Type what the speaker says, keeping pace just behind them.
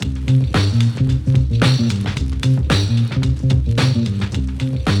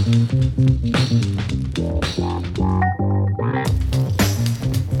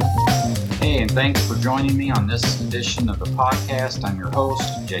joining me on this edition of the podcast. I'm your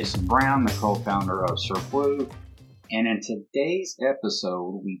host, Jason Brown, the co-founder of Surfblue. And in today's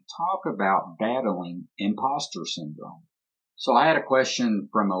episode, we talk about battling imposter syndrome. So I had a question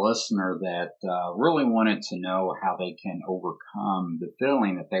from a listener that really wanted to know how they can overcome the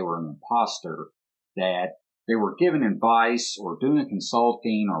feeling that they were an imposter, that they were given advice or doing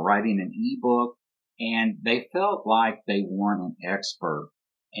consulting or writing an ebook, and they felt like they weren't an expert.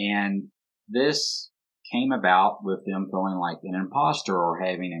 And this came about with them feeling like an imposter or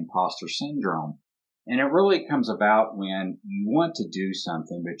having imposter syndrome. And it really comes about when you want to do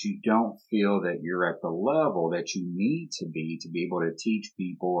something, but you don't feel that you're at the level that you need to be able to teach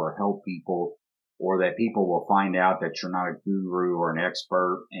people or help people, or that people will find out that you're not a guru or an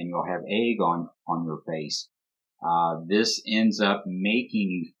expert and you'll have egg on your face. This ends up making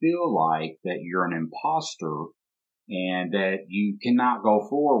you feel like that you're an imposter and that you cannot go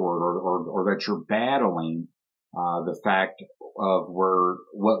forward or that you're battling the fact of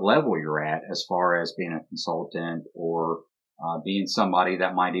what level you're at as far as being a consultant or being somebody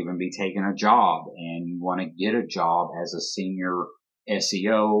that might even be taking a job, and you want to get a job as a senior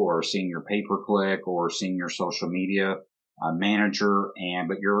SEO or senior pay-per-click or senior social media manager,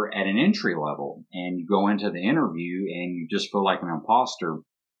 but you're at an entry level and you go into the interview and you just feel like an imposter.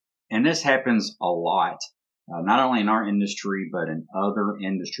 And this happens a lot, not only in our industry, but in other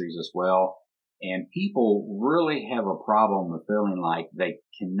industries as well. And people really have a problem with feeling like they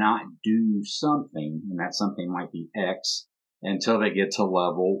cannot do something, and that something might be X, until they get to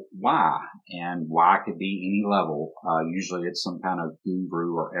level Y. And Y could be any level. Usually it's some kind of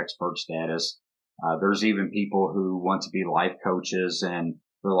guru or expert status. There's even people who want to be life coaches, and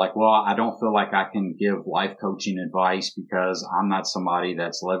they're like, well, I don't feel like I can give life coaching advice because I'm not somebody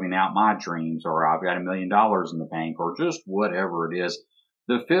that's living out my dreams, or I've got $1 million in the bank, or just whatever it is.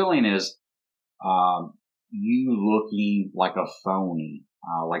 The feeling is you looking like a phony,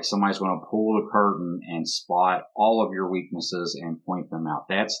 like somebody's going to pull the curtain and spot all of your weaknesses and point them out.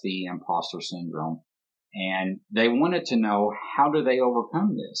 That's the imposter syndrome. And they wanted to know, how do they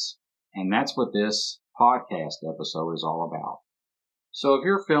overcome this? And that's what this podcast episode is all about. So if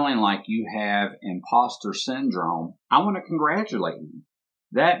you're feeling like you have imposter syndrome, I want to congratulate you.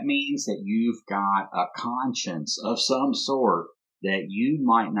 That means that you've got a conscience of some sort that you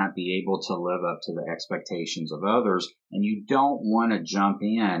might not be able to live up to the expectations of others, and you don't want to jump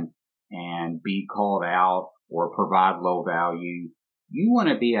in and be called out or provide low value. You want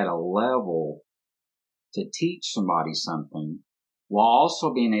to be at a level to teach somebody something while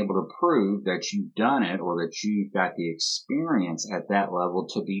also being able to prove that you've done it, or that you've got the experience at that level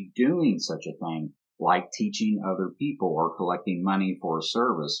to be doing such a thing, like teaching other people or collecting money for a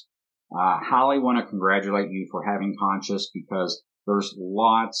service. Highly want to congratulate you for having conscience, because there's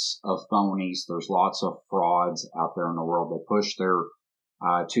lots of phonies, there's lots of frauds out there in the world that push their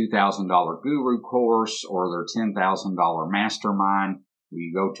 $2,000 guru course or their $10,000 mastermind, where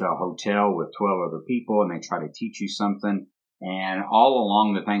you go to a hotel with 12 other people and they try to teach you something. And all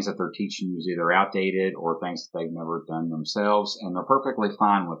along, the things that they're teaching you is either outdated or things that they've never done themselves, and they're perfectly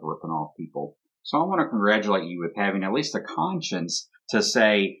fine with ripping off people. So I want to congratulate you with having at least a conscience to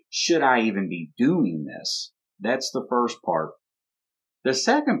say, should I even be doing this? That's the first part. The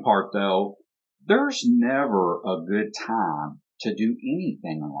second part, though, there's never a good time to do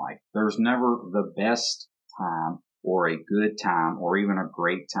anything in life. There's never the best time or a good time or even a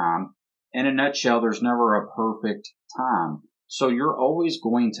great time. In a nutshell, there's never a perfect time. So you're always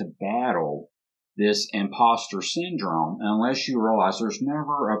going to battle this imposter syndrome unless you realize there's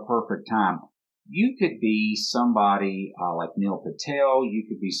never a perfect time. You could be somebody like Neil Patel. You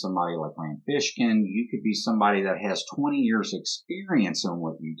could be somebody like Rand Fishkin. You could be somebody that has 20 years experience in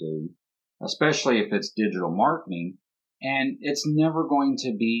what you do, especially if it's digital marketing. And it's never going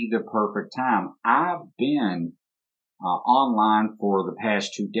to be the perfect time. I've been online for the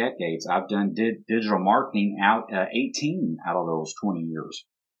past 2 decades. I've done digital marketing 18 out of those 20 years.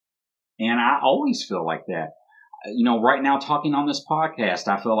 And I always feel like that. You know, right now talking on this podcast,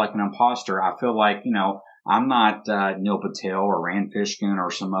 I feel like an imposter. I feel like, I'm not Neil Patel or Rand Fishkin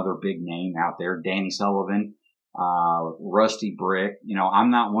or some other big name out there, Danny Sullivan, Rusty Brick. I'm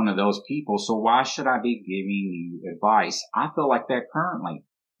not one of those people. So why should I be giving you advice? I feel like that currently.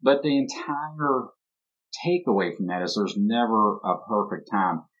 But the entire takeaway from that is there's never a perfect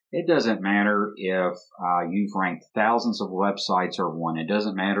time. It doesn't matter if you've ranked thousands of websites or one. It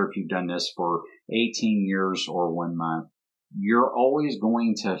doesn't matter if you've done this for 18 years or 1 month. You're always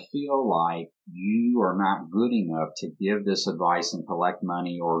going to feel like you are not good enough to give this advice and collect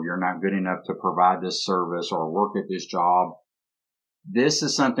money, or you're not good enough to provide this service or work at this job. This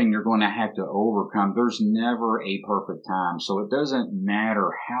is something you're going to have to overcome. There's never a perfect time. So it doesn't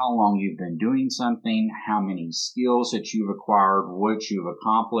matter how long you've been doing something, how many skills that you've acquired, what you've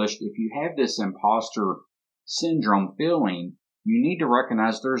accomplished. If you have this imposter syndrome feeling, you need to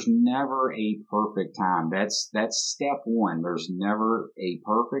recognize there's never a perfect time. That's step one. There's never a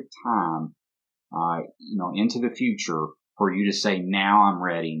perfect time, into the future for you to say, now I'm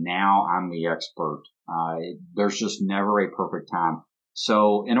ready. Now I'm the expert. There's just never a perfect time.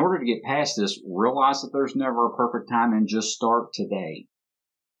 So in order to get past this, realize that there's never a perfect time and just start today.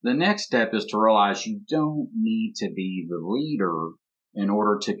 The next step is to realize you don't need to be the leader in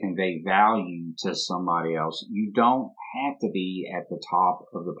order to convey value to somebody else. You don't have to be at the top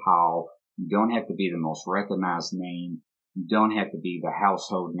of the pile. You don't have to be the most recognized name. You don't have to be the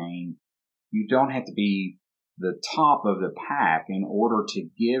household name. You don't have to be the top of the pack in order to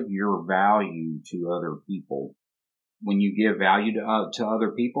give your value to other people. When you give value to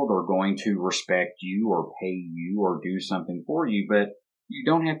other people, they're going to respect you or pay you or do something for you. But you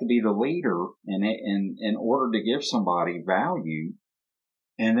don't have to be the leader in order to give somebody value,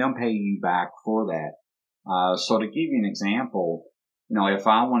 and they'll pay you back for that. So to give you an example, if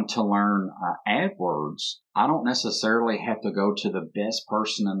I want to learn AdWords, I don't necessarily have to go to the best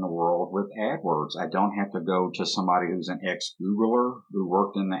person in the world with AdWords. I don't have to go to somebody who's an ex-Googler who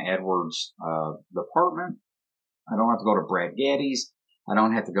worked in the AdWords department. I don't have to go to Brad Geddes. I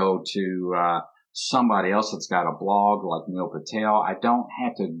don't have to go to somebody else that's got a blog like Neil Patel. I don't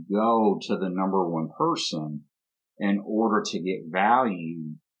have to go to the number one person in order to get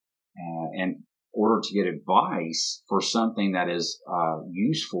value and order to get advice for something that is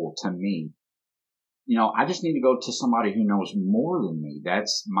useful to me. I just need to go to somebody who knows more than me.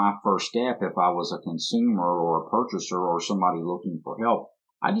 That's my first step if I was a consumer or a purchaser or somebody looking for help.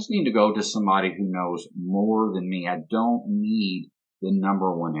 I just need to go to somebody who knows more than me. I don't need the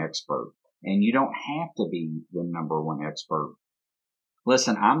number one expert. And you don't have to be the number one expert.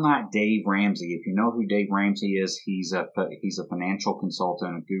 Listen, I'm not Dave Ramsey. If you know who Dave Ramsey is, he's a financial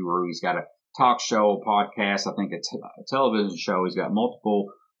consultant, a guru. He's got a talk show, podcast, I think a television show. He's got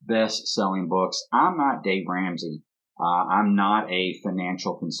multiple best-selling books. I'm not Dave Ramsey. I'm not a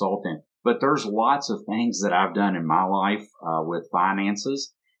financial consultant. But there's lots of things that I've done in my life with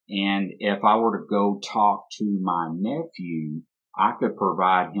finances. And if I were to go talk to my nephew, I could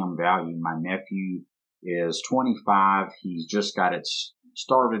provide him value. My nephew is 25. He's just got it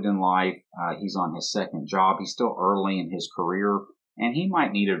started in life. He's on his second job. He's still early in his career. And he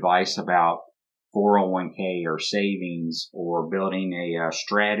might need advice about 401k or savings or building a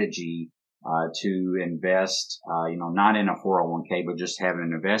strategy to invest, not in a 401k, but just having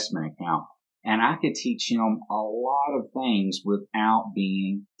an investment account. And I could teach him a lot of things without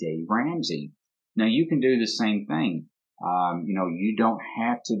being Dave Ramsey. Now, you can do the same thing. You don't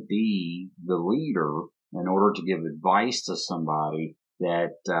have to be the leader in order to give advice to somebody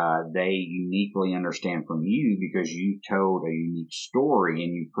that they uniquely understand from you because you told a unique story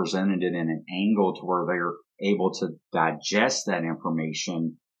and you presented it in an angle to where they're able to digest that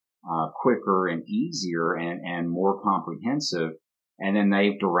information quicker and easier and more comprehensive, and then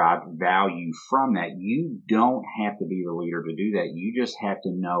they've derived value from that. You don't have to be the leader to do that. You just have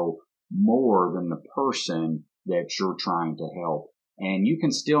to know more than the person that you're trying to help. And you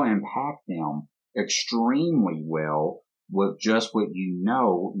can still impact them extremely well with just what you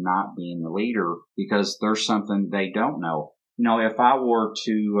know, not being the leader, because there's something they don't know. If I were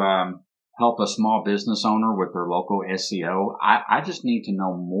to help a small business owner with their local SEO, I just need to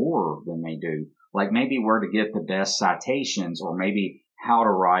know more than they do. Like maybe where to get the best citations, or maybe how to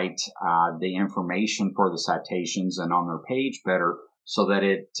write the information for the citations and on their page better so that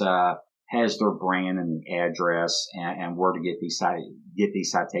it has their brand and the address and where to get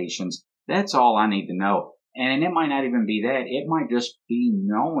these citations. That's all I need to know. And it might not even be that. It might just be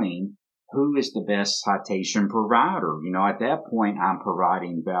knowing who is the best citation provider. At that point, I'm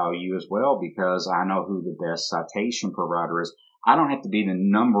providing value as well because I know who the best citation provider is. I don't have to be the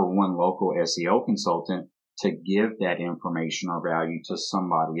number one local SEO consultant to give that information or value to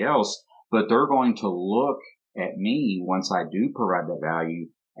somebody else, but they're going to look at me once I do provide that value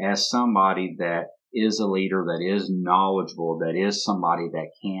as somebody that is a leader, that is knowledgeable, that is somebody that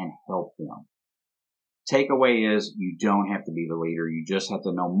can help them. Takeaway is you don't have to be the leader. You just have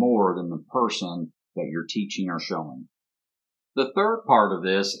to know more than the person that you're teaching or showing. The third part of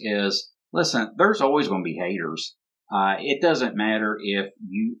this is, listen, there's always going to be haters. It doesn't matter if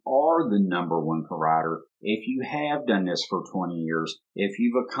you are the number one provider, if you have done this for 20 years, if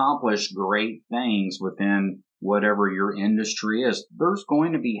you've accomplished great things within whatever your industry is, there's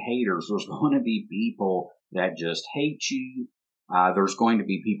going to be haters. There's going to be people that just hate you. There's going to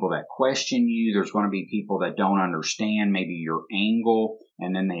be people that question you. There's going to be people that don't understand maybe your angle,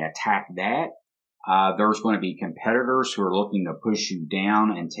 and then they attack that. There's going to be competitors who are looking to push you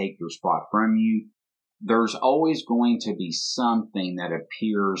down and take your spot from you. There's always going to be something that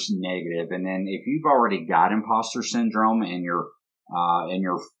appears negative. And then if you've already got imposter syndrome and you're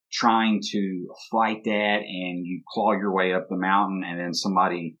trying to fight that and you claw your way up the mountain and then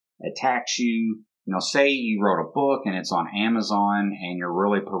somebody attacks you, say you wrote a book and it's on Amazon and you're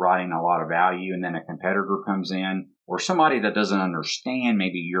really providing a lot of value, and then a competitor comes in, or somebody that doesn't understand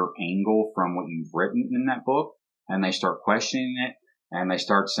maybe your angle from what you've written in that book, and they start questioning it and they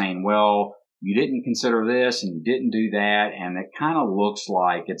start saying, well, you didn't consider this and you didn't do that, and it kind of looks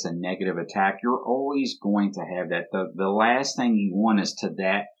like it's a negative attack. You're always going to have that. The last thing you want is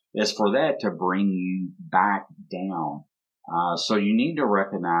for that to bring you back down. So you need to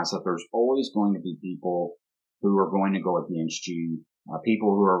recognize that there's always going to be people who are going to go against you,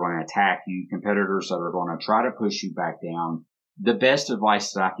 people who are going to attack you, competitors that are going to try to push you back down. The best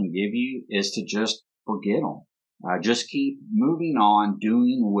advice that I can give you is to just forget them. Just keep moving on,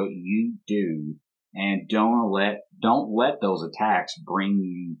 doing what you do, and don't let those attacks bring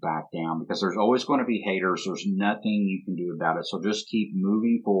you back down, because there's always going to be haters. There's nothing you can do about it. So just keep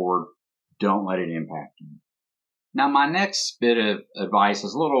moving forward. Don't let it impact you. Now, my next bit of advice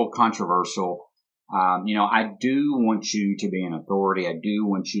is a little controversial. I do want you to be an authority. I do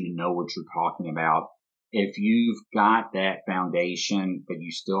want you to know what you're talking about. If you've got that foundation, but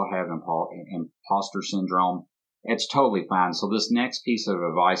you still have imposter syndrome, it's totally fine. So this next piece of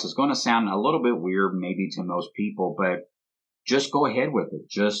advice is going to sound a little bit weird maybe to most people, but just go ahead with it.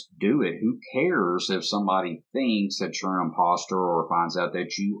 Just do it. Who cares if somebody thinks that you're an imposter or finds out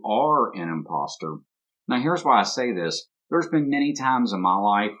that you are an imposter? Now, here's why I say this. There's been many times in my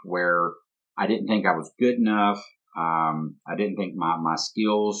life where I didn't think I was good enough. I didn't think my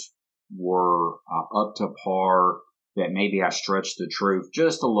skills were up to par, that maybe I stretched the truth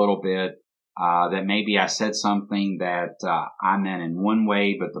just a little bit, that maybe I said something that I meant in one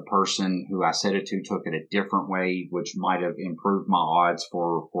way, but the person who I said it to took it a different way, which might have improved my odds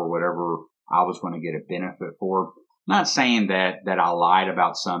for whatever I was going to get a benefit for. I'm not saying that I lied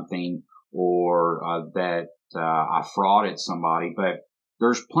about something or that I frauded somebody, but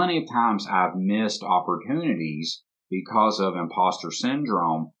there's plenty of times I've missed opportunities because of imposter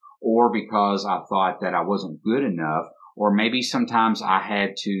syndrome, or because I thought that I wasn't good enough, or maybe sometimes I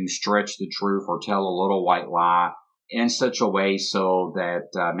had to stretch the truth or tell a little white lie in such a way so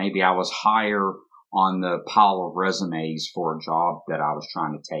that maybe I was higher on the pile of resumes for a job that I was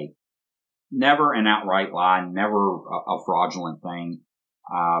trying to take. Never an outright lie, never a fraudulent thing.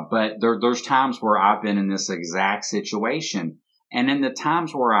 But there's times where I've been in this exact situation. And in the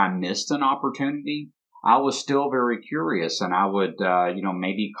times where I missed an opportunity, I was still very curious, and I would,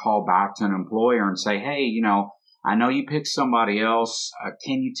 maybe call back to an employer and say, hey, I know you picked somebody else.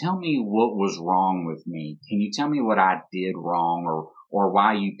 Can you tell me what was wrong with me? Can you tell me what I did wrong, or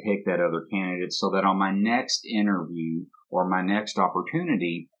why you picked that other candidate, so that on my next interview or my next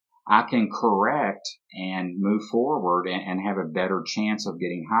opportunity, I can correct and move forward and have a better chance of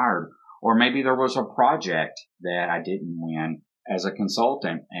getting hired. Or maybe there was a project that I didn't win as a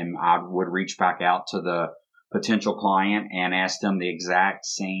consultant, and I would reach back out to the potential client and ask them the exact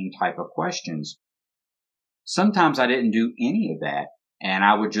same type of questions. Sometimes I didn't do any of that, and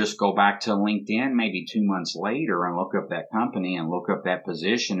I would just go back to LinkedIn maybe 2 months later and look up that company and look up that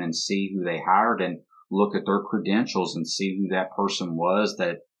position and see who they hired and look at their credentials and see who that person was,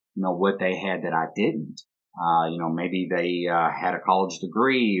 that, what they had that I didn't. Maybe they had a college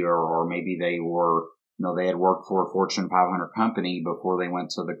degree, or maybe they were, they had worked for a Fortune 500 company before they went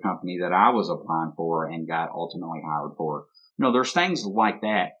to the company that I was applying for and got ultimately hired for. There's things like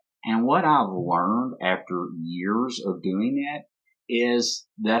that. And what I've learned after years of doing that is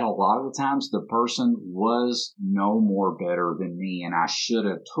that a lot of the times the person was no more better than me, and I should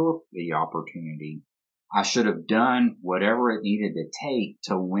have took the opportunity. I should have done whatever it needed to take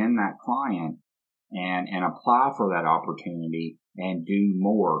to win that client and apply for that opportunity and do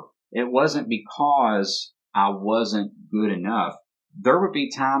more. It wasn't because I wasn't good enough. There would be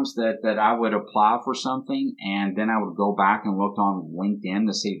times that I would apply for something, and then I would go back and look on LinkedIn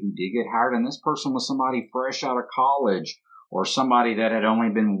to see who did get hired. And this person was somebody fresh out of college, or somebody that had only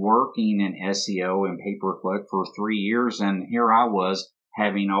been working in SEO and pay-per-click for 3 years. And here I was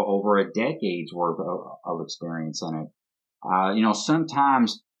having over a decade's worth of experience in it.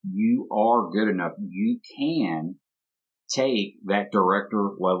 Sometimes you are good enough. You can take that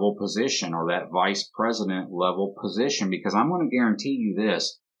director level position or that vice president level position, because I'm going to guarantee you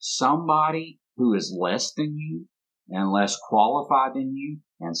this: somebody who is less than you and less qualified than you,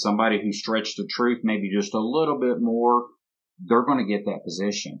 and somebody who stretched the truth maybe just a little bit more, they're going to get that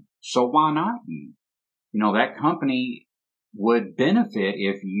position. So why not you? That company would benefit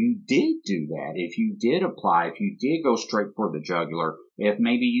if you did do that, if you did apply, if you did go straight for the jugular, if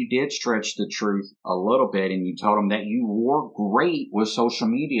maybe you did stretch the truth a little bit and you told them that you were great with social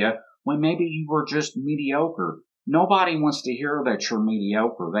media when maybe you were just mediocre. Nobody wants to hear that you're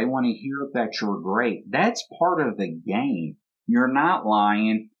mediocre. They want to hear that you're great. That's part of the game. You're not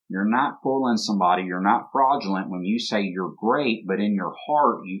lying. You're not fooling somebody. You're not fraudulent when you say you're great, but in your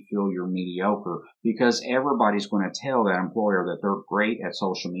heart you feel you're mediocre, because everybody's going to tell that employer that they're great at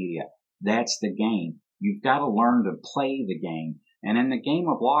social media. That's the game. You've got to learn to play the game. And in the game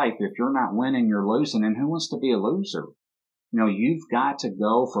of life, if you're not winning, you're losing. And who wants to be a loser? You've got to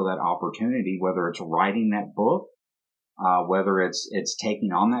go for that opportunity, whether it's writing that book, whether it's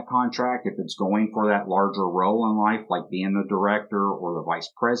taking on that contract, if it's going for that larger role in life, like being the director or the vice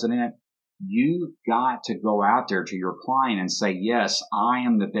president. You've got to go out there to your client and say, yes, I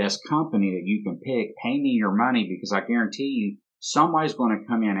am the best company that you can pick. Pay me your money, because I guarantee you somebody's going to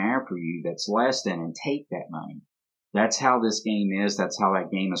come in after you that's less than and take that money. That's how this game is. That's how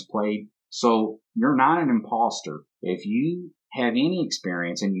that game is played. So you're not an imposter. If you have any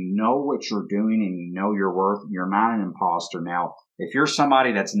experience and you know what you're doing and you know your worth, you're not an imposter. Now, if you're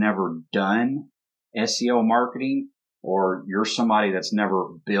somebody that's never done SEO marketing, or you're somebody that's never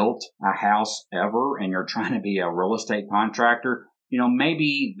built a house ever and you're trying to be a real estate contractor,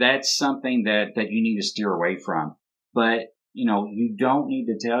 maybe that's something that you need to steer away from. But, you don't need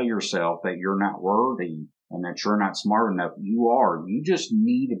to tell yourself that you're not worthy and that you're not smart enough. You are. You just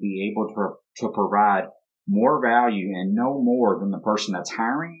need to be able to provide more value and know more than the person that's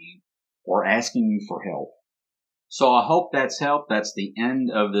hiring you or asking you for help. So I hope that's helped. That's the end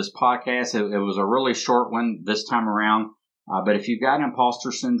of this podcast. It was a really short one this time around. But if you've got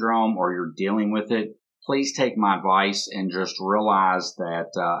imposter syndrome or you're dealing with it, please take my advice and just realize that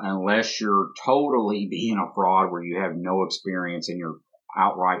unless you're totally being a fraud where you have no experience and you're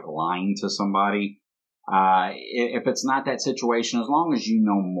outright lying to somebody, if it's not that situation, as long as you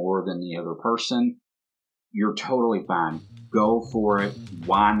know more than the other person, you're totally fine. Go for it.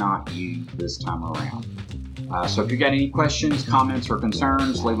 Why not you this time around? So if you got any questions, comments, or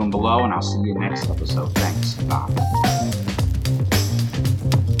concerns, leave them below, and I'll see you next episode. Thanks. Bye.